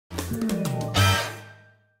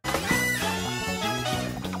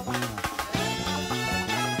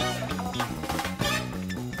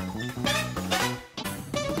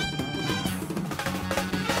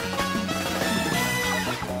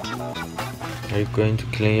Are you going to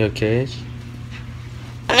clean your cage?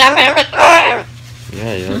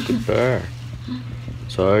 Yeah, you're a good bird.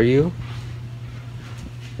 So are you?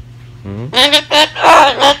 Hmm?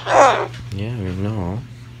 Yeah, we know.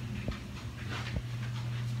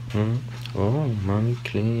 Hmm? Oh, mommy,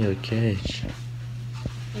 clean your cage.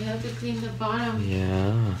 You have to clean the bottom.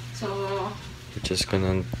 Yeah. So We're just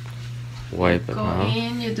gonna wipe it go out.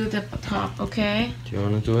 in, you do the top, okay? Do you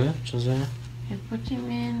wanna do it, Jose? You put him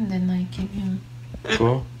in, then I give him.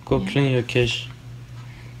 Go Yeah. clean your cage.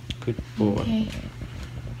 Good boy. Okay.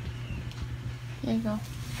 Here you go.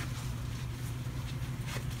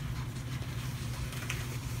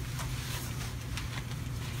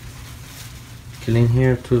 Clean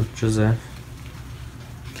here too, Joseph.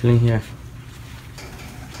 Clean here.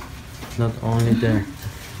 Not only there.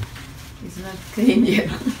 It's not clean yet.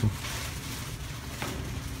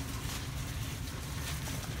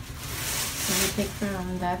 So we take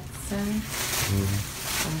from that side.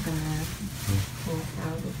 I'm gonna pull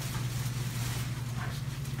out it.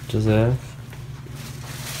 Joseph.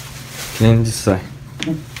 Clean this side.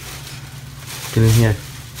 Clean here.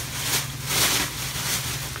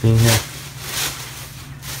 Clean here.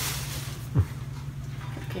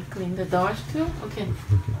 Okay, clean the doors too? Okay.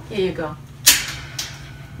 Here you go.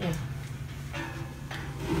 Yeah.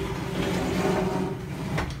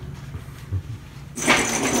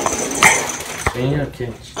 Clean your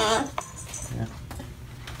cage. Yeah.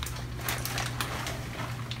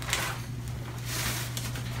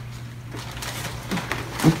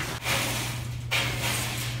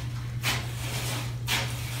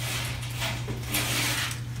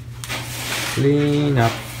 Clean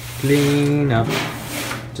up, clean up.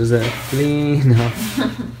 Joseph, clean up.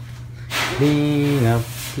 Clean up,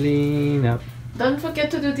 clean up. Don't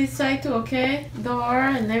forget to do this side too, okay? Door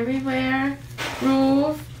and everywhere.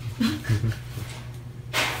 Roof.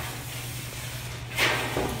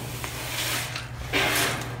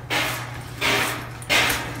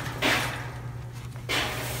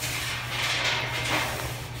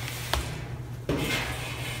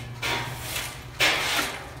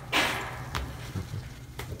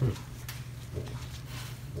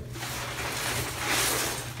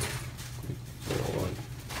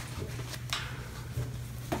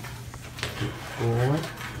 Boy.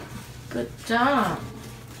 Good job.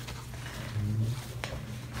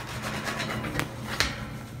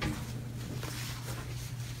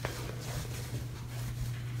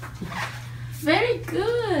 Very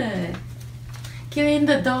good. Clean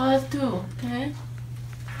the doors too, okay?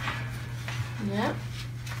 Yep.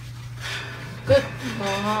 Good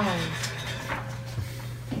boy.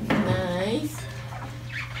 Nice.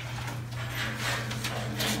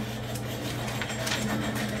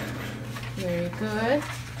 Very good.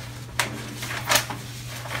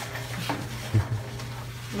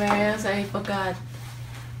 Where else I forgot?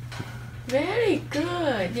 Very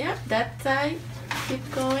good. Yep, that side.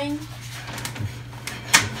 Keep going.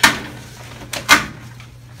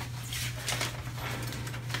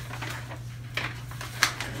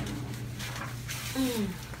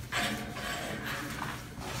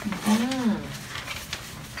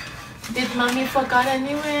 Did mommy forgot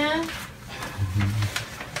anywhere?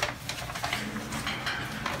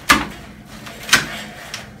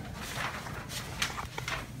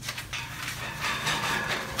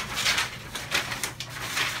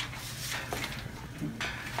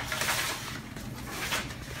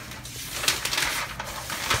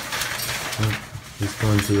 He's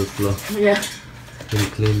going to the floor. Yeah. Can you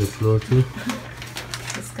clean the floor too?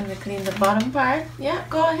 Just gonna clean the bottom part. Yeah,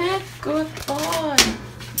 go ahead. Good boy.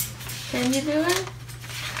 Can you do it?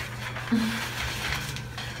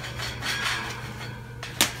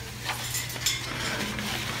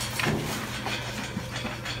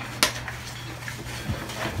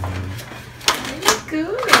 Very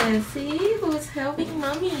good. See who's helping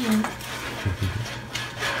mommy.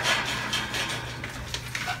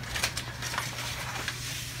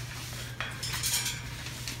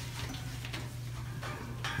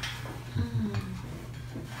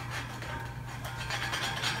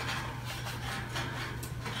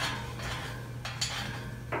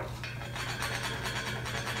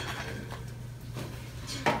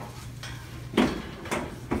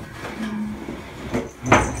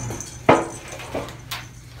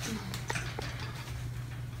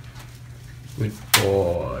 Good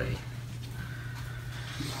boy.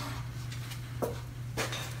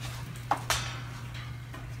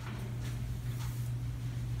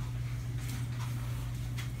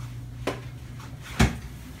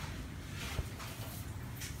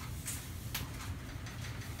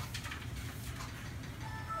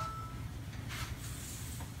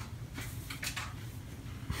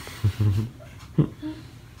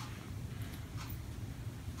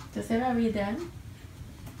 Joseph, are we done?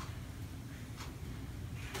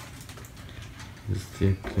 It's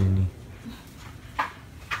still cleaning.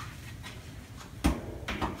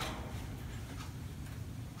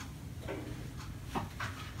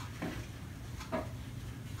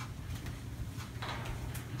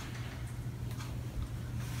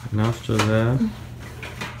 And after that,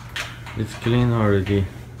 it's clean already.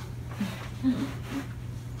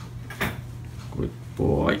 Good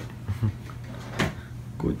boy.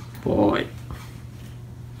 Good boy.